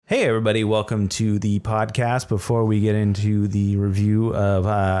Hey everybody, welcome to the podcast. Before we get into the review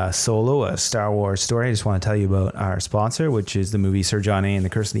of Solo, a Star Wars story, I just want to tell you about our sponsor, which is the movie Sir John A. and the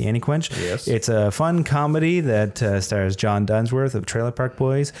Curse of the Anti-Quench. Yes. It's a fun comedy that stars John Dunsworth of Trailer Park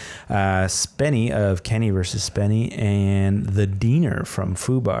Boys, Spenny of Kenny vs. Spenny, and the Diener from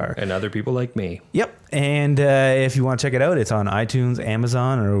Fubar. And other people like me. Yep. And if you want to check it out, it's on iTunes,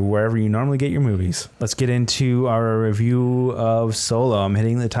 Amazon, or wherever you normally get your movies. Let's get into our review of Solo. I'm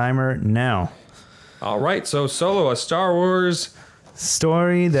hitting the timer now. All right, so Solo, a Star Wars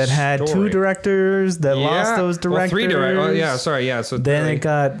story that had two directors that lost those directors. Well, three directors. Oh, yeah, sorry, yeah. So then it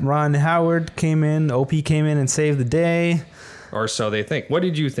got Ron Howard came in, OP came in and saved the day. Or so they think. What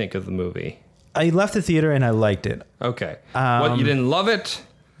did you think of the movie? I left the theater and I liked it. Okay. What, you didn't love it,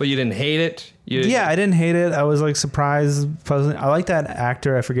 but you didn't hate it? Yeah, I didn't hate it. I was like surprised, pleasant. I like that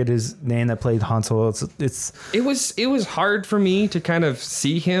actor. I forget his name that played Han Solo. It was hard for me to kind of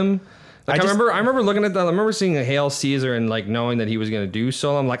see him. Like I remember looking at that. I remember seeing a Hail Caesar and like knowing that he was going to do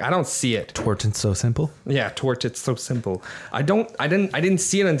Solo. I'm like, I don't see it. Torch, it's so simple. Yeah, Torch, it's so simple. I didn't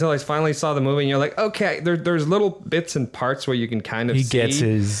see it until I finally saw the movie. And you're like, okay, there's little bits and parts where you can kind of see. He gets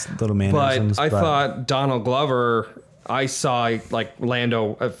his little mannerisms. But I thought Donald Glover. I saw like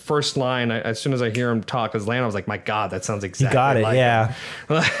Lando first line as soon as I hear him talk as Lando. I was like, my God, that sounds exactly. He got it, like yeah.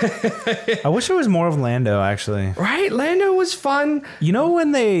 Him. I wish there was more of Lando actually. Right, Lando was fun. You know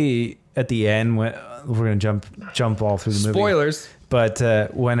when they at the end when we're gonna jump all through the movie. Spoilers. But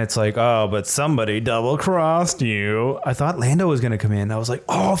when it's like, oh, but somebody double crossed you. I thought Lando was going to come in. I was like,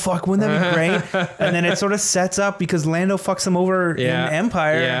 oh, fuck, wouldn't that be great? And then it sort of sets up because Lando fucks him over in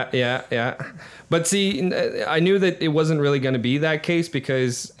Empire. Yeah. But see, I knew that it wasn't really going to be that case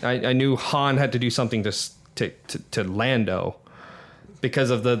because I knew Han had to do something to Lando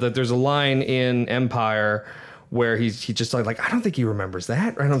because of there's a line in Empire where he's just like, I don't think he remembers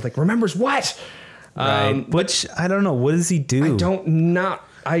that. I don't think remembers what? Right. Which I don't know. What does he do? I don't know.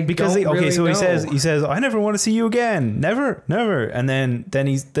 He says, I never want to see you again. Never. And then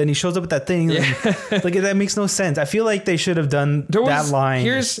he shows up with that thing. Yeah. Like that makes no sense. I feel like they should have done that line.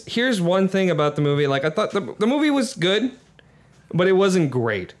 Here's one thing about the movie. Like I thought the movie was good, but it wasn't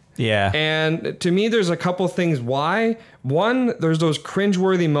great. Yeah. And to me, there's a couple things why. One, there's those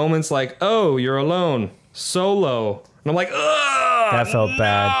cringeworthy moments like, oh, you're alone, Solo. And I'm like, ugh, that felt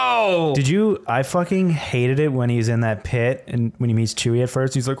bad. Did you? I fucking hated it when he's in that pit and when he meets Chewie at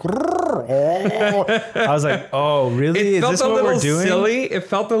first, he's like, I was like, oh, really? Is this what we're doing? It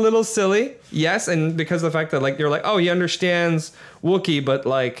felt a little silly. Yes. And because of the fact that like, you're like, oh, he understands Wookiee, but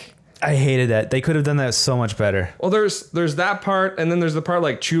like, I hated that. They could have done that so much better. Well, there's that part. And then there's the part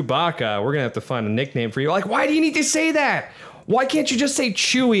like Chewbacca. We're going to have to find a nickname for you. Like, why do you need to say that? Why can't you just say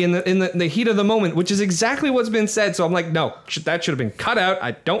Chewie in the heat of the moment, which is exactly what's been said. So I'm like, no, that should have been cut out.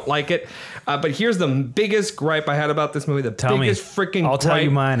 I don't like it. But here's the biggest gripe I had about this movie. I'll tell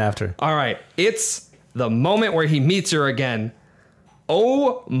you mine after. All right. It's the moment where he meets her again.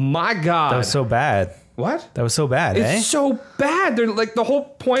 Oh my God. That was so bad. What? That was so bad. It's so bad. They're like the whole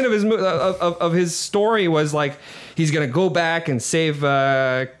point of his story was like he's gonna go back and save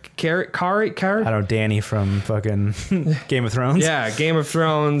Kari? I don't know, Danny from fucking Game of Thrones. Yeah, Game of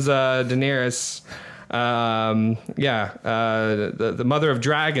Thrones, Daenerys. The mother of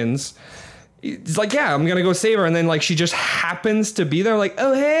dragons. It's like, yeah, I'm gonna go save her, and then like she just happens to be there. Like,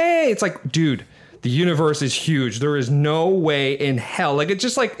 oh hey, it's like, dude. The universe is huge. There is no way in hell. Like it's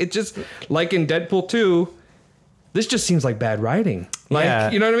just like in Deadpool 2, this just seems like bad writing.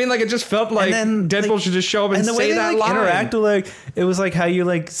 Like, you know what I mean? Like it just felt like Deadpool should just show up and the say way that they line. Interact with, like it was like how you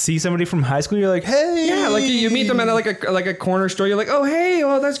like see somebody from high school. You're like, hey, yeah, like you meet them at like a corner store. You're like, oh hey,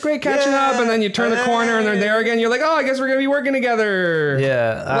 well that's great catching up, and then you turn the corner and they're there again. You're like, oh, I guess we're gonna be working together.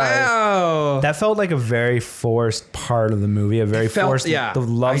 Yeah, wow. That felt like a very forced part of the movie. The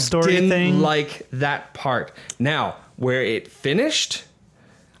love story thing. I didn't like that part. Now where it finished.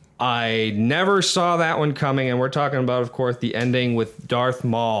 I never saw that one coming, and we're talking about, of course, the ending with Darth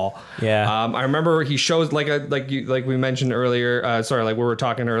Maul. Yeah. I remember he shows like we mentioned earlier. Like we were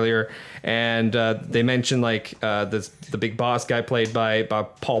talking earlier, and they mentioned like the big boss guy played by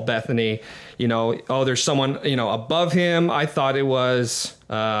Paul Bettany. You know, oh, there's someone above him. I thought it was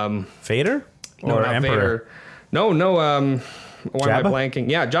Vader or not Emperor. Vader. No. Why am I blanking?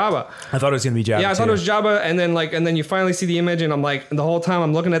 Yeah, Jabba. I thought it was gonna be Jabba. Yeah, I thought it was Jabba, and then you finally see the image, and I'm like, and the whole time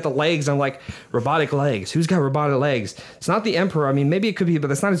I'm looking at the legs, I'm like, robotic legs. Who's got robotic legs? It's not the Emperor. I mean, maybe it could be, but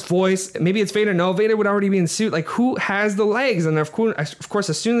that's not his voice. Maybe it's Vader. No, Vader would already be in suit. Like, who has the legs? And of course,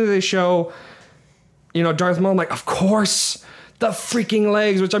 as soon as they show, Darth Maul, I'm like, of course. The freaking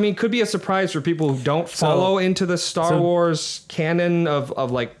legs, which I mean could be a surprise for people who don't follow into the Star Wars canon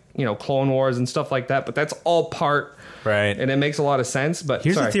of like, you know, Clone Wars and stuff like that, but that's all part. Right. And it makes a lot of sense. But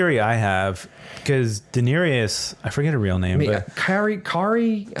here's the theory I have, because Daenerys, I forget her real name, but Kari.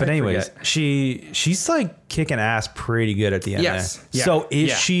 But anyways, she's like kicking ass pretty good at the end. Yes. There. Yeah. So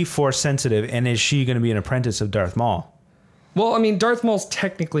is she Force sensitive, and is she going to be an apprentice of Darth Maul? Well, I mean, Darth Maul's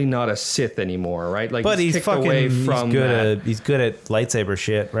technically not a Sith anymore, right? Like, but he's fucking away from he's good at lightsaber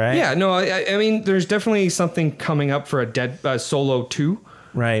shit, right? Yeah. No, I mean, there's definitely something coming up for a Solo 2.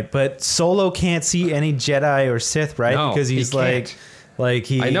 Right, but Solo can't see any Jedi or Sith, right? No, because he's like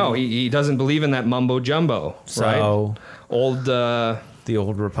he. I know he doesn't believe in that mumbo jumbo, right? Old the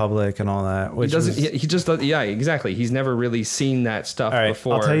old Republic and all that. Which he doesn't. He just does, yeah, exactly. He's never really seen that stuff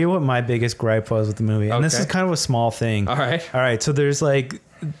before. I'll tell you what my biggest gripe was with the movie, and this is kind of a small thing. All right. So there's like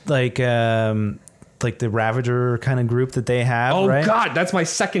the Ravager kind of group that they have. Oh right? God, that's my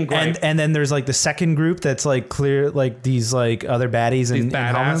second gripe. And then there's like the second group that's like clear, like these like other baddies and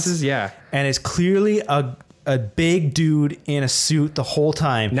badasses, yeah. And it's clearly a big dude in a suit the whole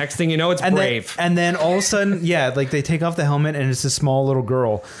time. Next thing you know, it's Brave. And then all of a sudden, like they take off the helmet and it's a small little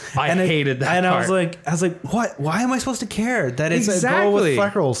girl. I hated that. And part. I was like, what? Why am I supposed to care that it's a girl with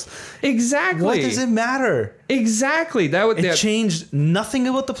freckles? Exactly. What does it matter? Exactly. It changed nothing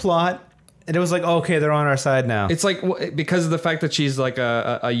about the plot. And it was like, okay, they're on our side now. It's like, because of the fact that she's like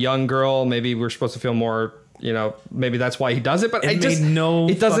a young girl, maybe we're supposed to feel more, you know, maybe that's why he does it. But it doesn't.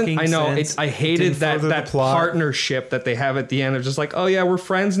 I know. I hated that partnership that they have at the end of just like, oh yeah, we're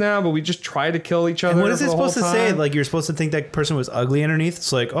friends now, but we just try to kill each other. And what is it supposed to say? Like, you're supposed to think that person was ugly underneath?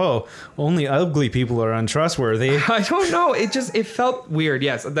 It's like, oh, only ugly people are untrustworthy. I don't know. It felt weird.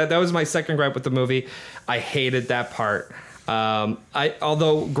 Yes, that was my second gripe with the movie. I hated that part.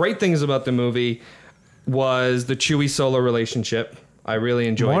 Although great things about the movie was the Chewie Solo relationship. I really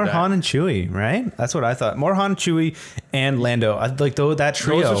enjoyed more that. Han and Chewie, right? That's what I thought. More Han, Chewie, and Lando. I like that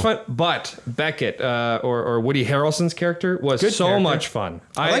trio. Those was fun. But Beckett or Woody Harrelson's character was much fun.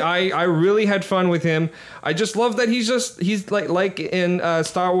 I really had fun with him. I just love that he's like in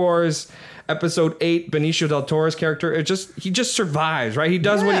Star Wars Episode 8, Benicio del Toro's character, he just survives, right? He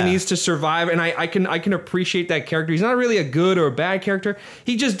does what he needs to survive, and I can appreciate that character. He's not really a good or a bad character.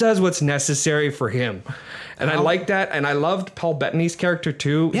 He just does what's necessary for him. And I like that, and I loved Paul Bettany's character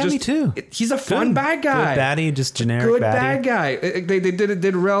too. Yeah, me too. He's a fun bad guy. Good baddie, just generic good baddie. Bad guy. They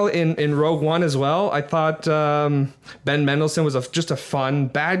did well in Rogue One as well. I thought Ben Mendelsohn was just a fun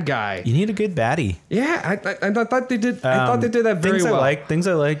bad guy. You need a good baddie. Yeah, I thought they did. I thought they did that very well. Things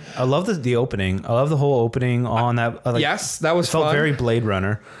I like. I love the opening. I love the whole opening on that. Yes, that was felt fun. Very Blade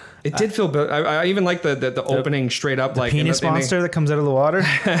Runner. It did feel. I even like the opening straight up, like penis monster that comes out of the water.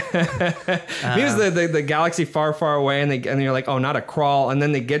 It was the galaxy far, far away, and you're like, oh, not a crawl, and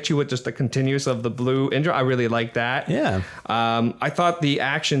then they get you with just the continuous of the blue intro. I really like that. Yeah. I thought the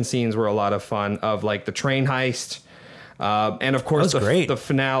action scenes were a lot of fun, of like the train heist, and of course the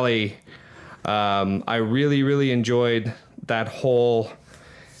finale. I really, really enjoyed that whole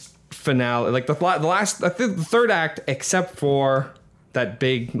finale, like the third act, except for that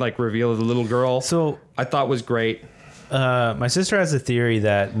big like reveal of the little girl. So I thought was great. My sister has a theory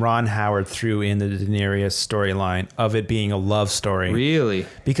that Ron Howard threw in the Daenerys storyline of it being a love story. Really?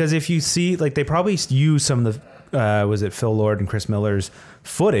 Because if you see, like, they probably used some of the, was it Phil Lord and Chris Miller's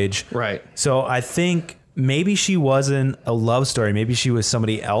footage? Right. So I think maybe she wasn't a love story. Maybe she was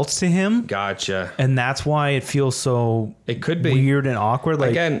somebody else to him. Gotcha. And that's why it feels so it could be weird and awkward.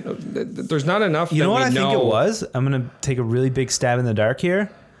 Like, again, there's not enough. You know what I think it was? I'm going to take a really big stab in the dark here.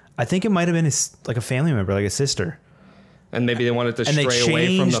 I think it might have been like a family member, like a sister. And maybe they wanted to stray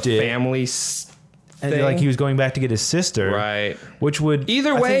away from the family thing. And like he was going back to get his sister. Right. Which would...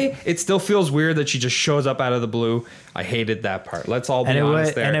 Either way, it still feels weird that she just shows up out of the blue. I hated that part. Let's all be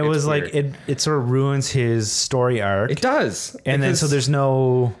honest there. And it was weird. Like, it sort of ruins his story arc. It does. And then so there's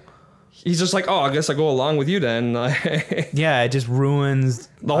no... He's just like, oh, I guess I'll go along with you then. Yeah, it just ruins...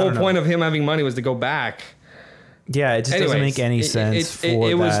 The whole point of him having money was to go back. Yeah, it just doesn't make any sense.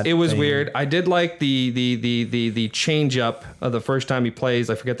 It was weird. I did like the change up of the first time he plays.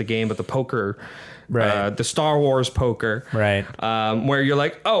 I forget the game, but the poker, right? The Star Wars poker, right? Where you're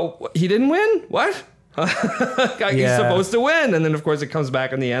like, oh, he didn't win. What? He's supposed to win, and then of course it comes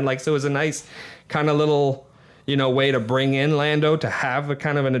back in the end. Like, so it was a nice kind of little, way to bring in Lando to have a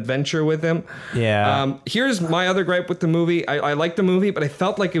kind of an adventure with him. Yeah. Here's my other gripe with the movie. I like the movie, but I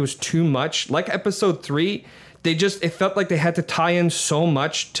felt like it was too much. Like Episode 3. it felt like they had to tie in so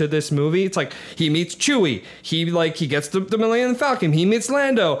much to this movie. It's like he meets Chewie, he gets the Millennium Falcon, he meets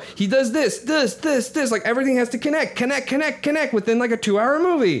Lando, he does this, like everything has to connect within like a 2-hour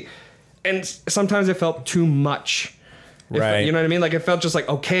movie. And sometimes it felt too much. Right. You know what I mean? Like it felt just like,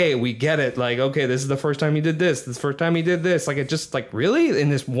 okay, we get it. Like, okay, this is the first time he did this. This is the first time he did this. Like it just like, really? In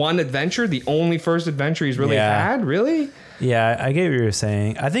this one adventure, the only first adventure he's really had? Really? Yeah, I get what you're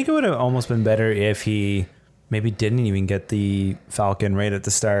saying. I think it would have almost been better if he maybe didn't even get the Falcon right at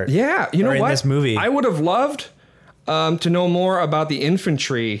the start. Yeah, you know what? In this movie. I would have loved to know more about the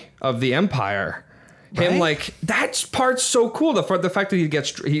infantry of the Empire. Him, like, that part's so cool. The fact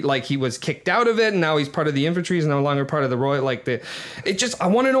that he was kicked out of it and now he's part of the infantry, he's no longer part of the royal, I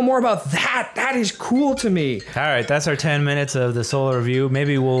want to know more about that. That is cool to me. All right, that's our 10 minutes of the Solo review.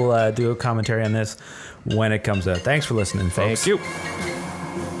 Maybe we'll do a commentary on this when it comes out. Thanks for listening, folks. Thank you.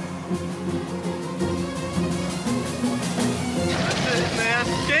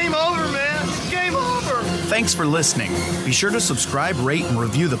 Thanks for listening. Be sure to subscribe, rate, and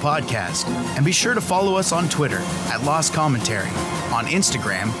review the podcast. And be sure to follow us on Twitter at Lost Commentary, on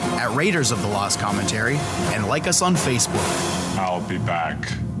Instagram at Raiders of the Lost Commentary, and like us on Facebook. I'll be back.